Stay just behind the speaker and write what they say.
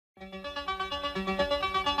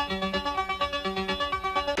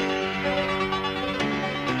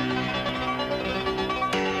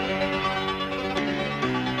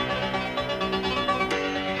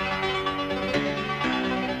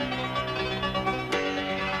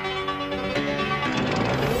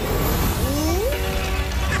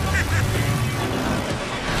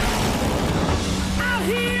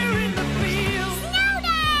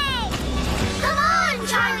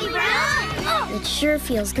sure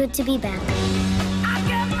feels good to be back.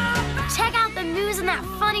 Check out the news and that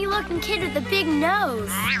funny-looking kid with the big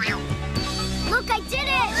nose. Look, I did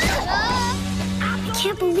it! I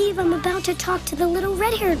can't believe I'm about to talk to the little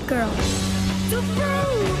red-haired girl. To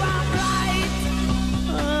prove I'm right.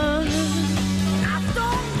 I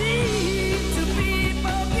don't need to be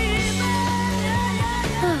forgiven.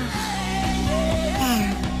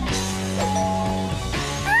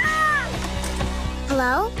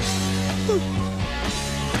 Hello?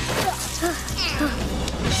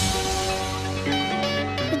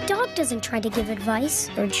 The dog doesn't try to give advice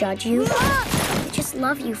or judge you. They just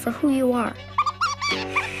love you for who you are.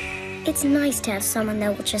 It's nice to have someone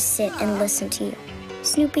that will just sit and listen to you.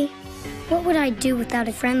 Snoopy, what would I do without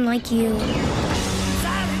a friend like you?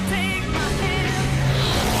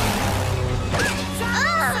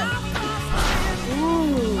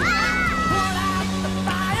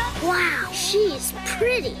 Wow, she's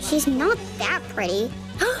pretty. She's not that pretty.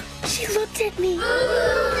 She looked at me.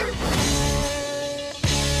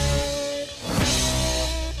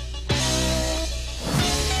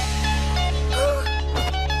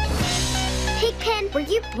 Pigpen, were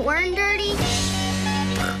you born dirty?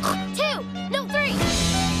 2, no 3.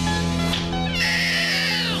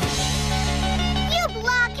 You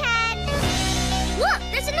blockhead! Look,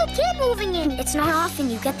 there's a new kid moving in. It's not often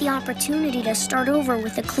you get the opportunity to start over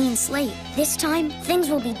with a clean slate. This time, things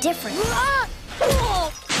will be different.